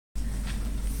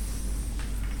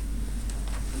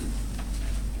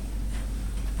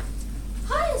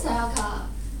Sayaka.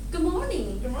 Good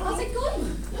morning. Good morning. How's it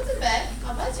going? Not too bad.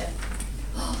 How about you?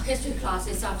 Oh, history class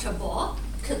is such a bore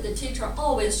because the teacher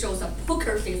always shows a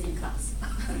poker face in class.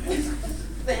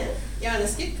 Then you're in a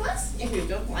skip class if you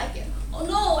don't like it. Oh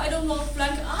no, I don't want to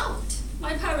flunk out.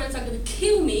 My parents are going to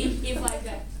kill me if I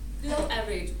get below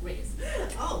average grades.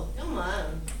 Oh, come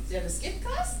on. Do you have a skip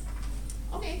class?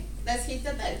 Okay, let's hit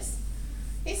the base.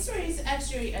 History is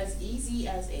actually as easy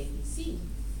as ABC.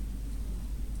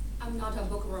 I'm not a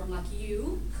bookworm like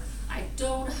you. I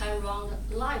don't hang around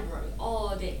the library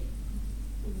all day.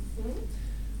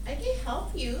 I can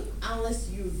help you unless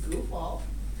you goof off.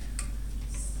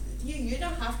 You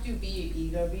don't have to be an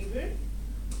eager beaver.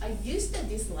 I used to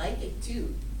dislike it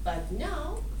too, but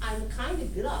now I'm kind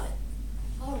of good at it.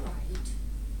 All right.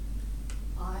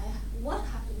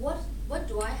 What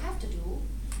do I have to do?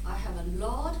 I have a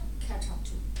lot catch up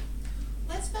to.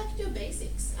 Let's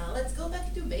go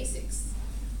back to basics.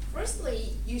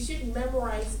 Firstly, you should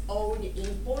memorize all the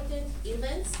important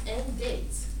events and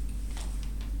dates.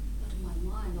 But my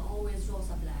mind always draws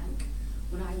a blank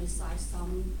when I recite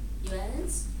some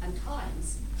events and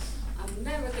times. I'm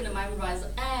never gonna memorize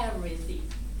everything.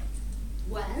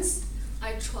 Once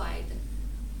I tried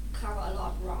cover a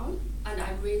lot wrong and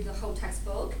I read the whole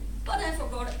textbook, but I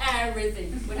forgot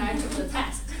everything when I took the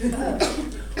test.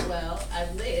 Well,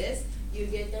 at least you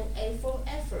get an A for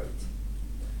effort.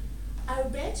 I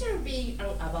bet you're being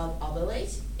about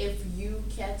average if you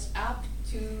catch up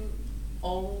to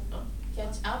on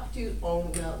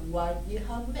what you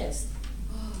have missed.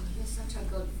 Oh, you're such a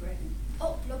good friend.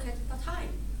 Oh, look at the time.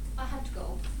 I have to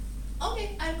go.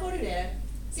 Okay, I'll call you later.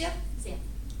 See ya. See ya.